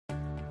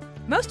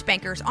Most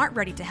bankers aren't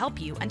ready to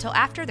help you until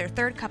after their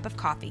third cup of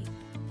coffee.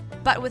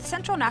 But with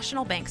Central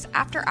National Bank's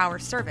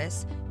after-hours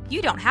service,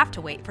 you don't have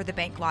to wait for the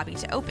bank lobby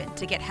to open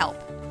to get help.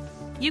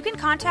 You can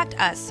contact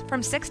us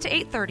from 6 to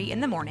 8:30 in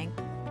the morning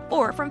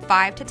or from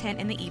 5 to 10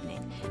 in the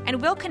evening,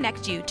 and we'll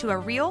connect you to a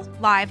real,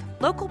 live,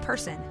 local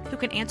person who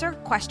can answer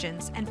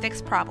questions and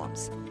fix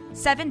problems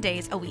 7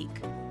 days a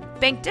week.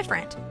 Bank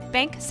different.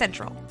 Bank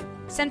Central.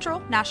 Central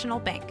National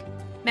Bank.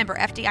 Member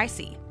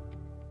FDIC.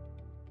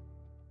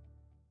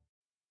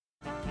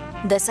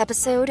 This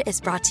episode is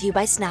brought to you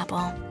by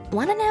Snapple.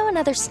 Want to know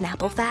another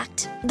Snapple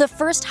fact? The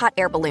first hot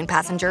air balloon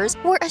passengers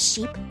were a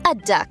sheep, a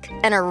duck,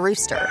 and a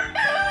rooster.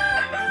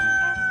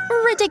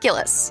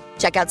 Ridiculous.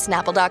 Check out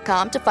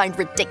Snapple.com to find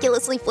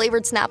ridiculously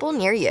flavored Snapple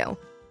near you.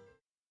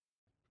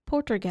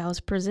 Poltergals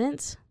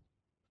presents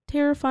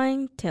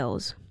Terrifying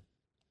Tales.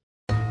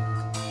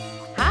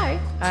 Hi,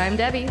 I'm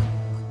Debbie.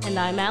 And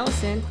I'm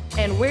Allison.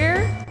 And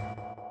we're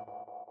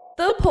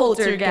the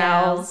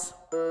Poltergals.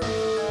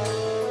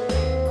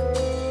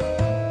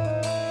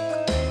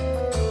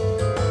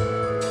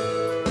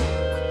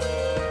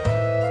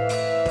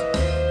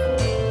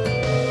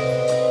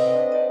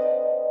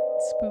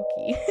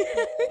 Spooky.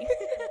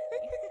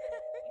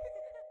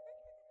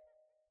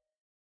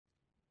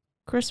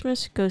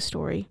 Christmas Ghost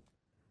Story.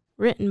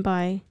 Written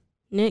by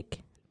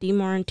Nick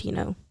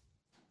DiMartino.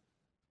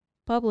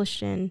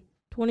 Published in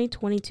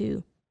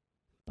 2022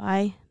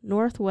 by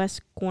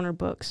Northwest Corner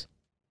Books.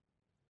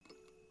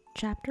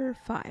 Chapter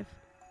 5.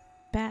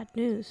 Bad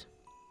News.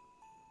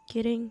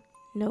 Getting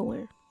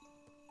Nowhere.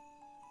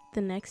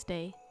 The next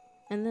day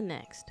and the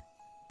next,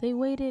 they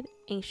waited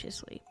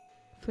anxiously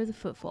for the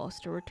footfalls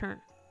to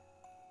return.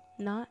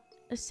 Not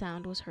a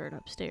sound was heard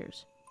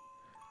upstairs.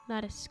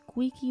 Not a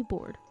squeaky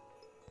board.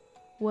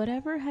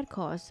 Whatever had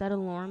caused that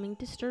alarming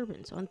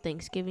disturbance on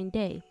Thanksgiving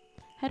Day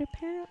had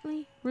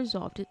apparently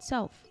resolved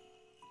itself.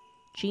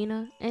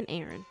 Gina and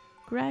Aaron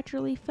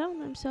gradually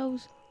found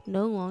themselves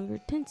no longer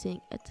tensing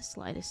at the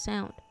slightest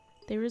sound.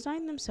 They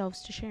resigned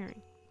themselves to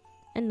sharing,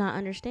 and not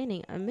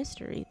understanding a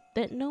mystery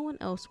that no one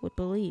else would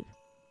believe.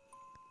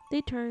 They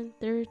turned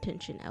their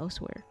attention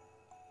elsewhere.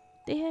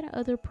 They had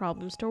other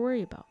problems to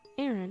worry about.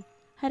 Aaron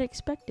had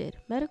expected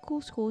medical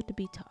school to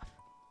be tough.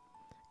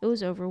 It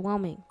was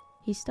overwhelming.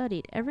 He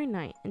studied every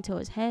night until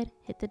his head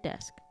hit the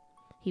desk.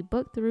 He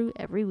booked through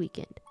every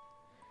weekend.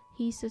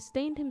 He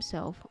sustained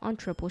himself on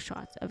triple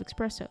shots of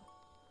espresso.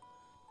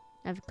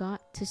 I've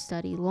got to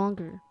study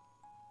longer.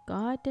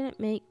 God didn't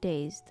make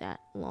days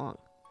that long.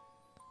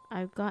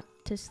 I've got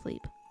to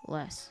sleep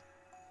less.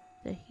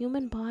 The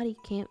human body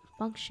can't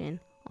function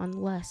on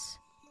less.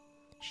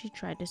 She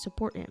tried to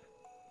support him.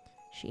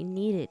 She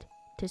needed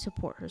to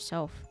support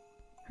herself.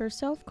 Her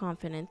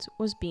self-confidence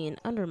was being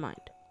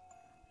undermined.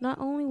 Not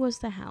only was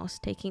the house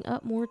taking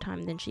up more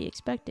time than she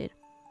expected,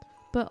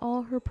 but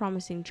all her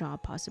promising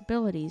job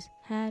possibilities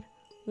had,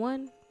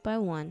 one by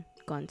one,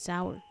 gone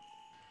sour.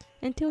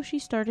 Until she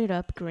started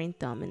up Green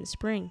Thumb in the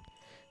spring,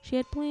 she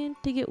had planned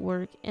to get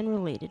work in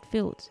related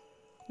fields,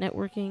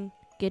 networking,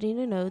 getting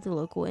to know the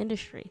local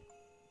industry.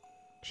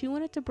 She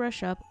wanted to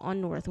brush up on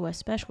Northwest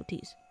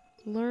specialties,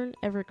 learn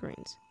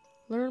evergreens,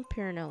 learn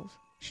perennials.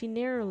 She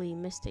narrowly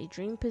missed a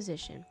dream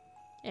position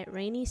at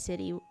Rainy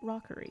City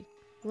Rockery,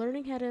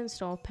 learning how to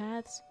install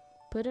paths,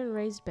 put in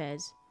raised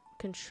beds,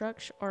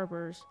 construct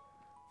arbors,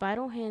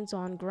 vital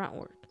hands-on grunt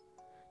work.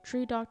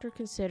 Tree doctor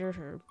considered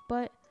her,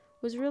 but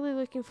was really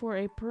looking for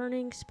a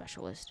pruning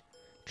specialist.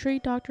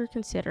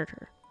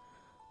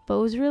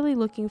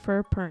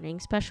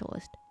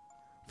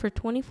 For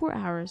 24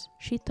 hours,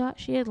 she thought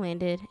she had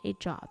landed a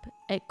job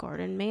at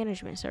Garden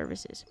Management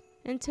Services,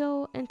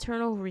 until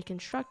internal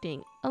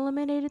reconstructing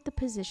eliminated the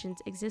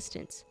position's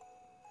existence.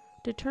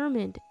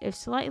 Determined, if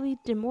slightly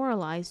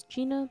demoralized,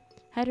 Gina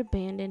had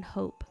abandoned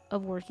hope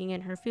of working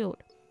in her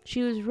field.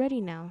 She was ready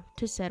now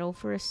to settle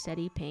for a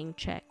steady-paying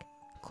check.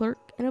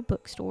 Clerk in a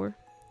bookstore,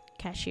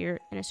 cashier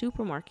in a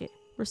supermarket,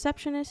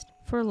 receptionist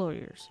for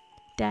lawyers,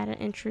 data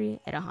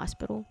entry at a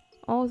hospital.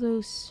 All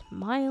those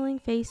smiling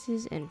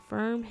faces and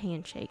firm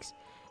handshakes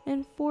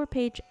and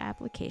 4-page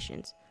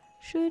applications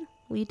should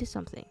lead to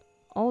something.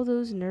 All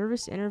those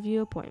nervous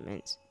interview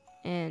appointments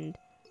and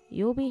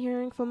 "You'll be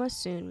hearing from us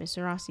soon, Miss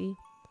Rossi,"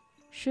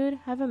 should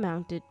have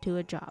amounted to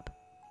a job.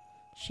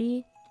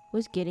 She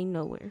was getting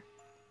nowhere.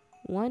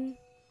 One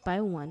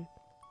by one,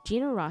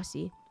 Gina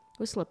Rossi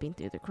was slipping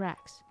through the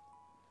cracks.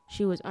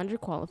 She was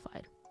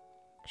underqualified.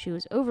 She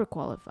was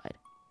overqualified.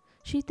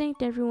 She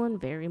thanked everyone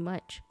very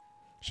much.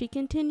 She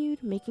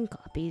continued making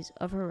copies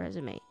of her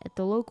resume at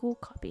the local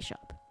copy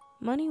shop.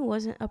 Money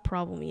wasn't a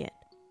problem yet,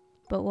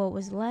 but what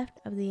was left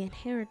of the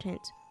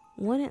inheritance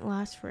wouldn't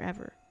last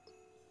forever.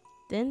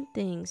 Then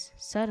things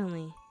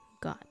suddenly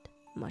got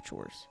much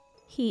worse.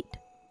 Heat.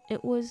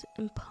 It was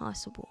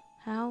impossible.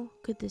 How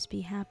could this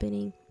be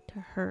happening to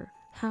her?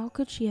 How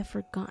could she have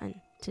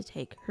forgotten to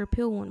take her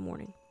pill one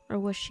morning? Or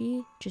was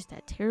she just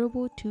that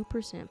terrible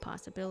 2%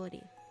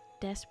 possibility?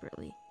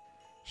 Desperately,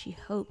 she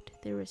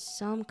hoped there was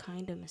some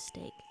kind of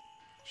mistake.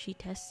 She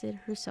tested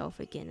herself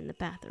again in the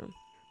bathroom.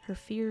 Her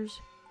fears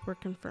were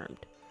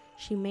confirmed.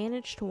 She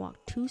managed to walk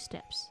 2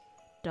 steps,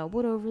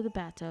 doubled over the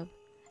bathtub,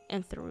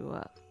 and threw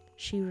up.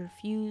 She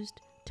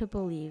refused to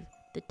believe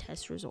the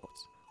test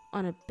results.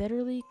 On a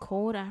bitterly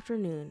cold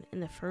afternoon in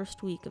the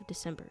first week of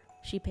December,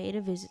 she paid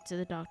a visit to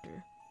the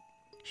doctor.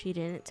 She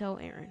didn't tell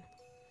Aaron.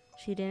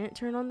 She didn't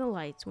turn on the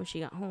lights when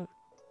she got home.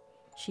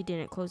 She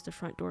didn't close the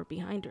front door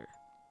behind her.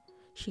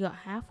 She got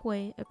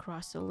halfway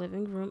across the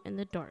living room in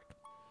the dark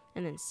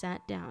and then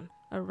sat down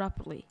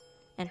abruptly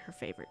in her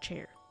favorite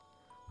chair,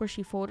 where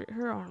she folded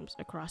her arms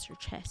across her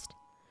chest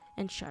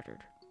and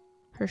shuddered.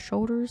 Her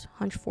shoulders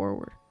hunched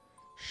forward,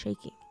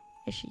 shaking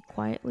as she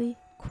quietly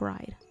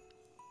cried,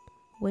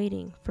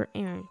 waiting for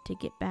Aaron to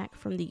get back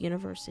from the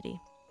university.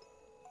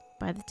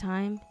 By the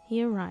time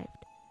he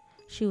arrived,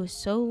 she was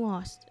so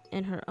lost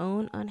in her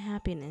own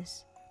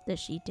unhappiness that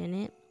she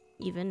didn't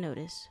even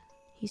notice.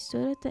 He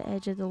stood at the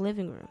edge of the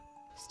living room,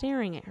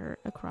 staring at her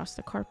across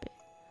the carpet,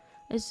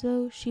 as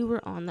though she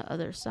were on the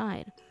other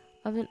side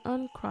of an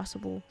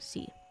uncrossable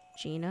sea.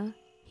 "Gina,"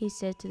 he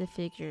said to the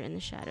figure in the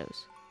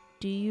shadows,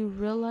 "do you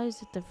realize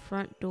that the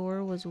front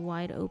door was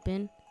wide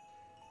open?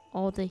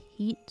 All the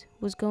heat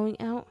was going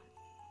out?"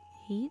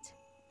 "Heat?"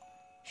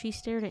 She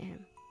stared at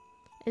him,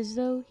 as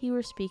though he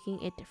were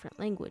speaking a different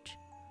language,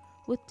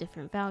 with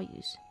different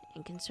values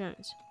and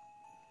concerns.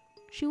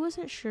 She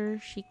wasn't sure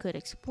she could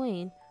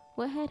explain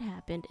what had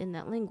happened in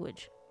that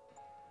language.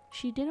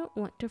 She didn't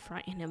want to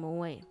frighten him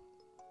away.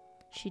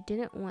 She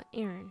didn't want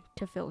Aaron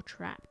to feel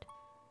trapped.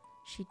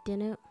 She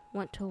didn't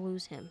want to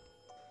lose him.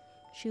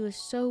 She was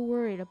so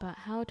worried about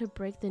how to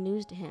break the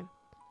news to him.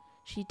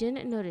 She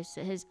didn't notice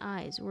that his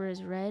eyes were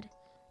as red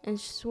and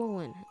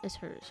swollen as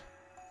hers.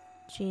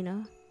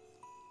 "Gina,"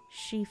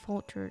 she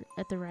faltered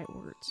at the right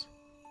words,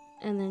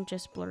 and then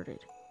just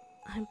blurted,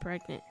 "I'm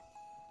pregnant."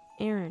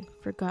 Aaron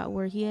forgot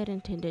where he had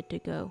intended to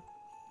go.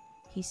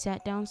 He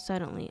sat down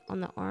suddenly on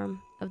the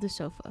arm of the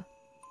sofa.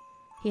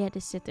 He had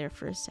to sit there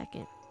for a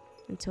second,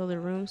 until the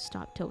room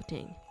stopped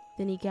tilting.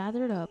 Then he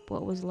gathered up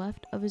what was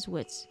left of his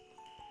wits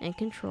and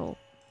control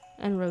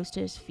and rose to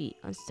his feet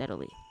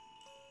unsteadily.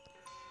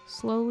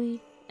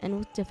 Slowly and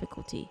with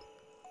difficulty,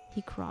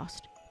 he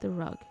crossed the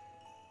rug.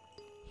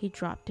 He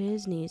dropped to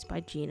his knees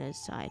by Gina's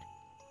side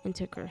and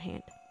took her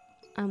hand.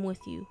 "I'm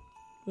with you,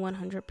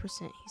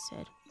 100%, he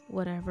said.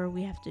 "Whatever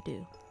we have to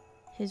do."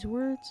 His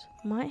words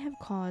might have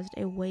caused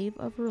a wave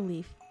of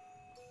relief,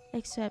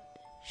 except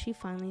she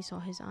finally saw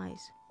his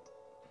eyes.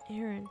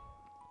 "Aaron,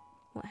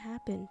 what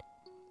happened?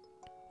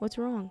 What's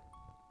wrong?"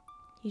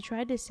 He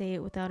tried to say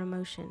it without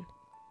emotion,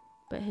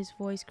 but his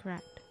voice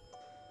cracked.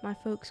 "My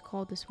folks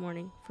called this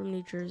morning from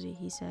New Jersey,"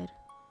 he said.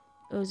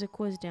 "It was a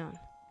quiz down,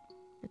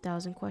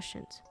 1,000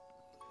 questions.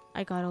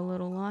 I got a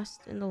little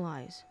lost in the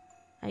lies.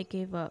 I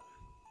gave up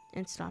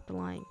and stopped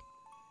lying.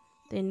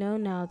 They know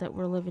now that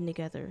we're living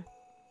together,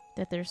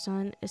 that their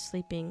son is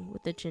sleeping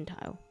with a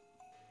Gentile."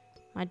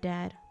 My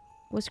dad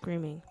was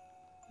screaming.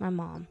 My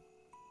mom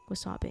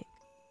was sobbing.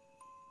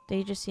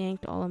 "They just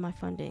yanked all of my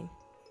funding.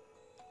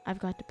 I've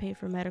got to pay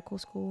for medical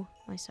school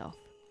myself."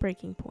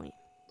 Breaking point.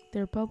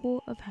 Their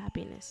bubble of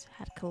happiness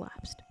had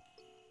collapsed.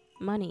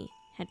 Money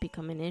had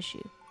become an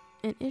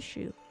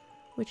issue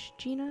which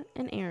Gina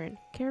and Aaron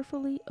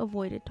carefully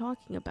avoided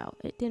talking about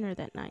at dinner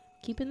that night,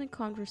 keeping the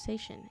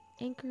conversation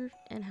anchored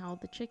in how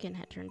the chicken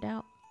had turned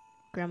out,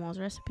 grandma's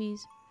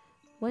recipes,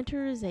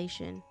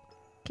 winterization,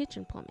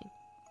 kitchen plumbing,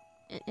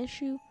 an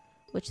issue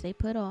which they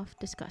put off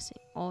discussing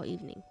all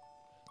evening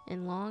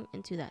and long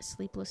into that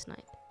sleepless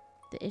night,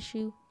 the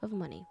issue of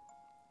money,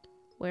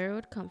 where it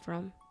would come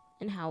from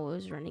and how it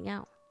was running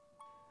out,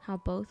 how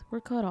both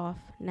were cut off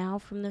now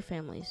from their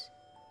families,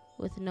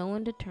 with no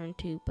one to turn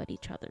to but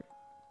each other,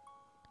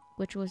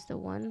 which was the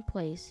one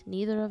place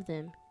neither of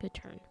them could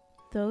turn.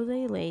 Though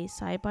they lay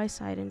side by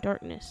side in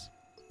darkness,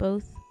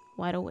 both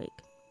wide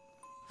awake,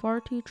 far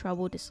too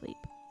troubled to sleep,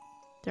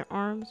 their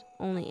arms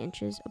only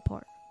inches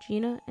apart,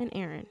 Gina and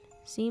Aaron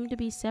seemed to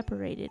be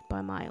separated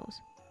by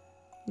miles.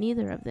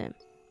 Neither of them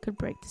could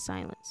break the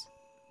silence.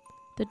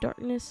 The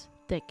darkness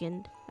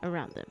thickened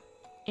around them.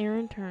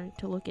 Aaron turned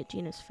to look at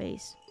Gina's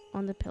face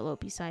on the pillow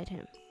beside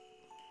him.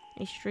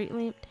 A street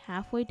lamp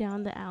halfway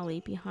down the alley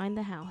behind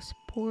the house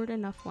poured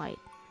enough light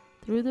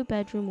through the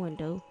bedroom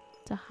window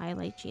to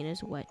highlight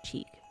Gina's wet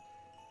cheek.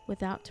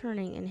 Without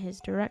turning in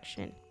his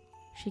direction,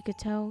 she could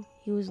tell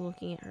he was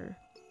looking at her.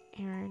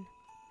 "Aaron,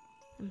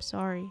 I'm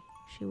sorry,"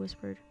 she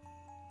whispered.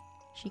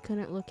 She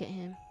couldn't look at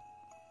him.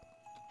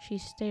 She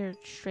stared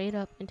straight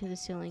up into the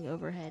ceiling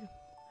overhead.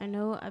 "I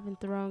know I've been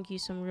throwing you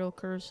some real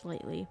curves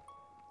lately."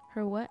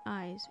 Her wet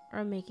eyes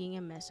are making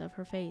a mess of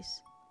her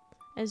face,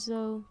 as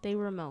though they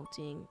were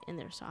melting in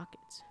their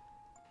sockets.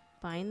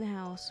 "Buying the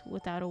house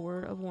without a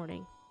word of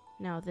warning.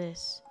 Now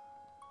this.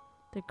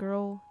 The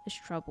girl is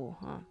trouble,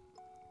 huh?"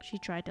 She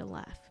tried to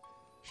laugh.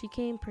 She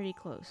came pretty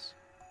close.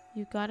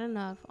 "You've got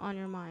enough on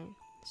your mind,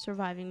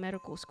 surviving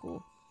medical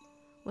school,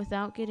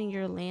 without getting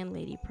your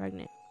landlady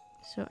pregnant.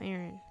 So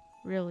Aaron,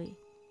 really,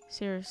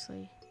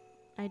 seriously,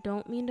 I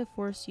don't mean to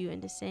force you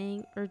into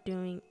saying or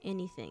doing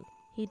anything."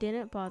 He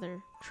didn't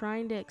bother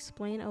trying to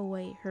explain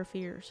away her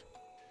fears.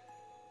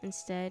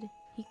 Instead,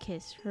 He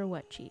kissed her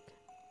wet cheek.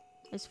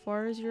 As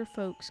far as your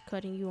folks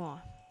cutting you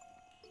off,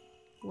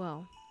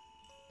 well,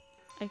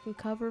 I can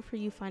cover for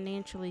you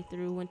financially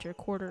through winter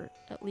quarter,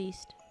 at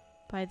least.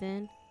 By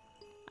then,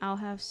 I'll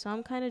have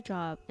some kind of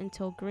job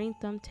until Green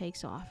Thumb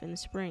takes off in the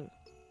spring,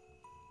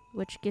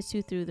 which gets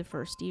you through the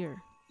first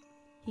year.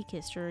 He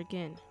kissed her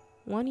again.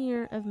 1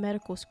 year of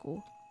medical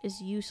school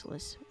is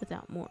useless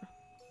without more,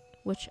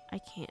 which I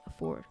can't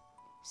afford.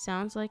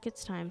 Sounds like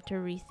it's time to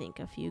rethink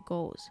a few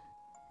goals.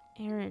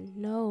 Aaron,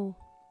 no.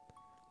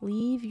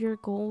 Leave your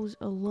goals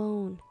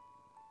alone.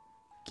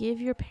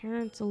 Give your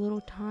parents a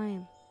little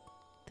time.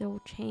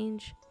 They'll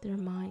change their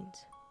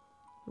minds.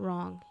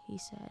 Wrong, he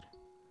said.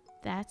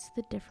 That's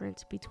the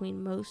difference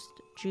between most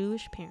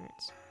Jewish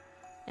parents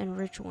and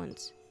rich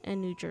ones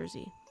in New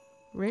Jersey.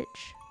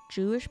 Rich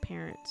Jewish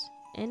parents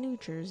in New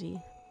Jersey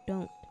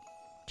don't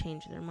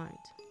change their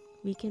minds.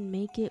 We can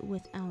make it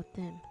without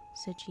them,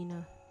 said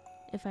Gina.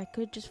 If I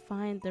could just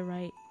find the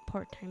right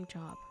part-time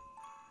job.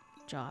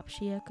 Job,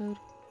 she echoed.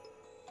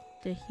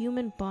 The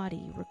human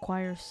body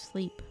requires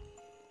sleep,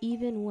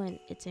 even when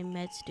it's a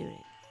med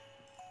student.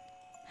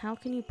 How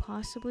can you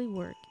possibly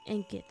work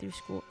and get through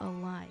school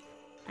alive?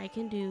 I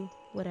can do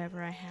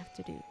whatever I have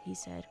to do, he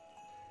said,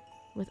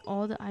 with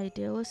all the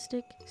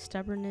idealistic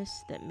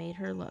stubbornness that made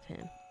her love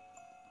him.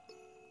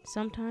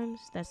 Sometimes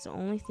that's the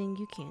only thing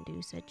you can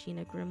do, said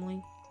Gina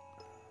grimly.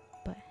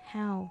 But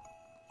how?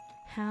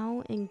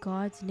 How in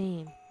God's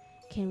name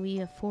can we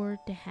afford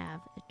to have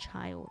a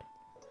child?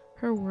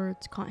 Her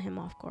words caught him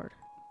off guard.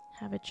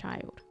 Have a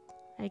child.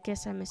 I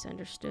guess I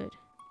misunderstood.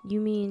 You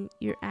mean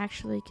you're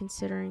actually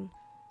considering?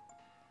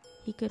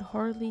 He could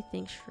hardly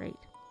think straight.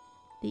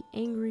 The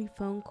angry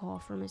phone call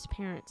from his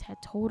parents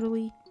had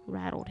totally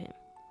rattled him.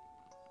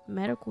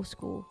 Medical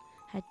school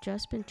had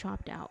just been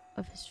chopped out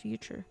of his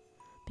future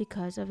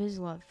because of his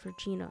love for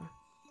Gina.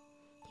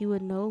 He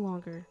would no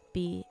longer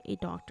be a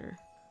doctor.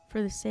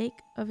 For the sake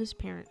of his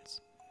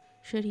parents,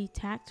 should he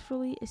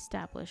tactfully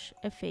establish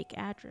a fake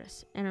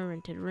address in a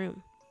rented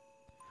room?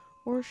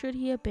 Or should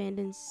he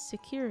abandon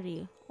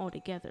security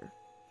altogether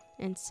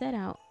and set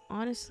out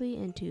honestly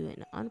into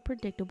an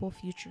unpredictable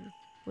future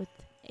with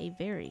a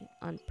very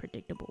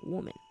unpredictable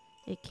woman?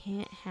 It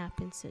can't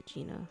happen, said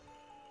Gina.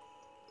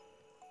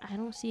 I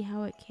don't see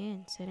how it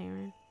can, said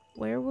Aaron.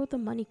 Where will the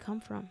money come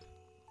from?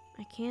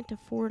 I can't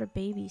afford a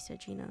baby, said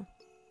Gina.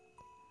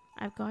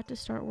 I've got to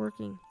start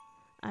working.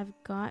 I've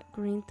got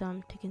Green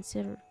Thumb to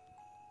consider.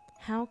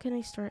 How can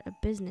I start a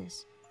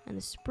business in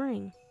the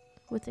spring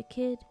with a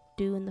kid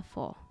due in the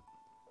fall?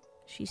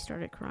 She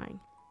started crying.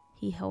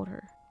 He held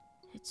her.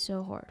 It's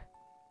so hard.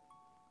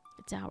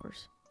 It's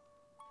ours.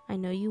 I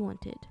know you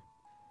want it.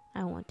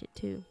 I want it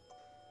too.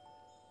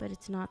 But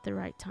it's not the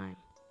right time.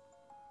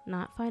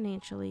 Not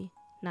financially,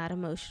 not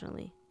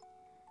emotionally.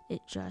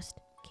 It just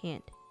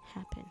can't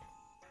happen.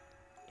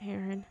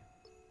 Aaron,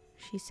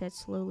 she said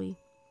slowly,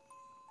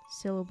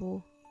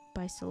 syllable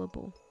by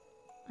syllable,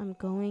 I'm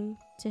going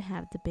to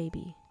have the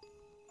baby.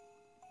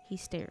 He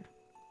stared.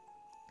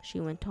 She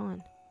went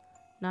on,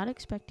 not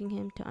expecting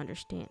him to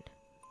understand.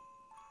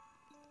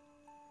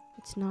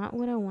 It's not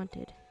what I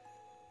wanted.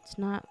 It's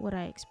not what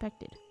I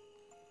expected.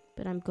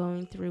 But I'm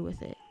going through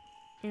with it.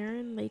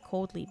 Aaron lay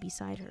coldly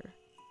beside her,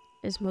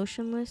 as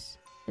motionless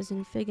as an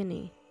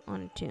Antigone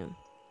on a tomb.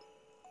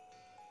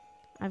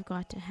 I've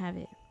got to have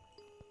it.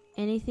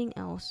 Anything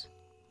else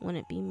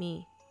wouldn't be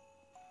me.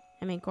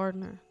 I'm a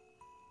gardener.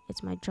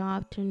 It's my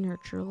job to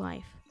nurture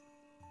life.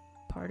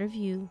 Part of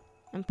you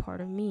and part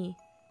of me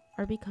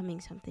are becoming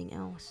something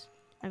else.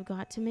 I've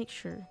got to make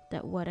sure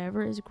that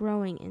whatever is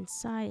growing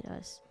inside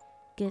us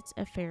gets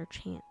a fair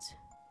chance.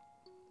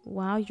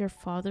 While your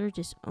father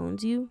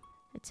disowns you,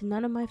 it's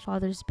none of my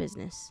father's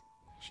business,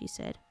 she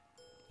said.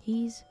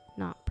 He's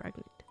not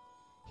pregnant.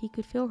 He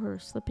could feel her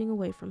slipping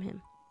away from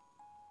him.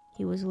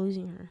 He was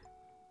losing her.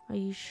 Are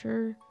you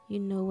sure you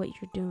know what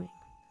you're doing?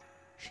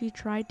 She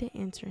tried to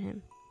answer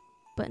him,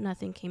 but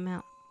nothing came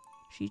out.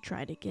 She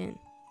tried again.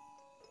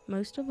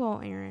 Most of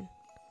all, Aaron,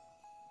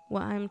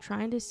 what I'm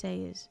trying to say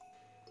is,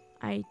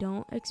 I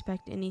don't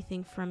expect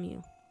anything from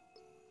you.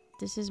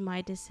 This is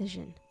my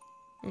decision,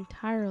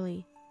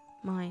 entirely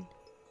mine.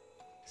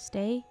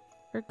 Stay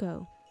or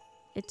go,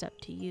 it's up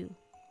to you.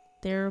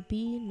 There'll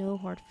be no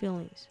hard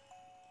feelings.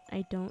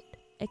 I don't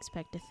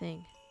expect a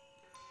thing.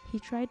 He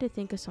tried to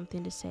think of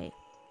something to say.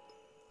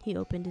 He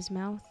opened his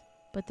mouth,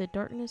 but the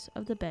darkness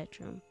of the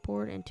bedroom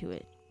poured into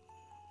it,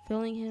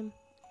 filling him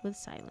with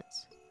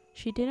silence.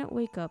 She didn't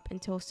wake up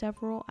until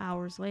several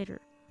hours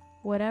later.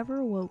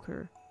 Whatever woke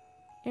her,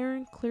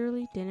 Aaron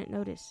clearly didn't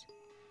notice.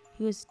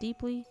 He was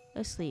deeply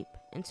asleep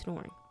and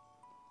snoring.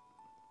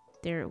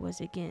 There it was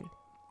again.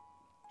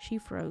 She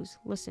froze,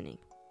 listening.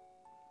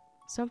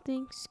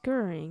 Something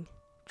scurrying,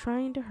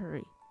 trying to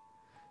hurry.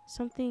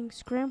 Something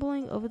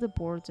scrambling over the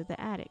boards of the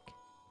attic.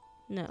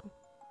 No,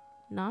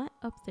 not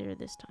up there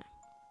this time.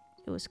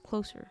 It was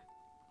closer.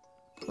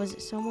 Was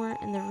it somewhere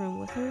in the room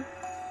with her?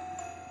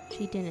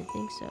 She didn't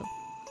think so.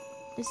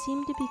 It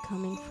seemed to be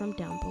coming from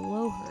down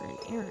below her and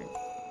Aaron,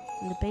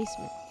 in the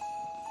basement.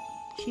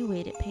 She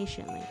waited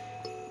patiently.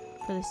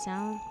 For for the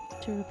sound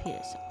to repeat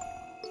itself.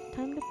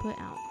 Time to put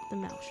out the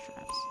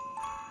mousetraps.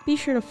 Be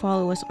sure to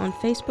follow us on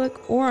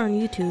Facebook or on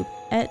YouTube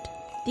at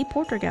The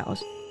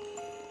Poltergals,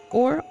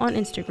 or on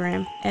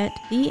Instagram at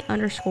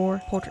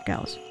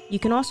 @the_Poltergals. You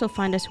can also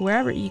find us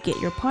wherever you get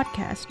your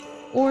podcast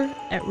or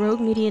at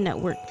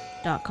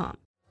roguemedianetwork.com.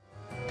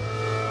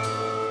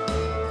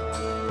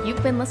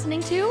 You've been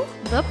listening to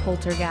The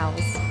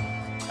Poltergals,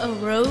 a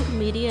Rogue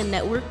Media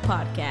Network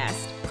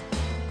podcast.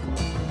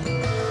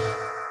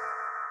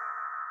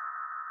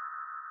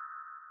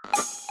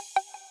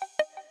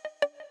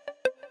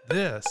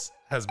 This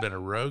has been a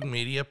Rogue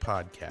Media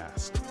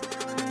podcast.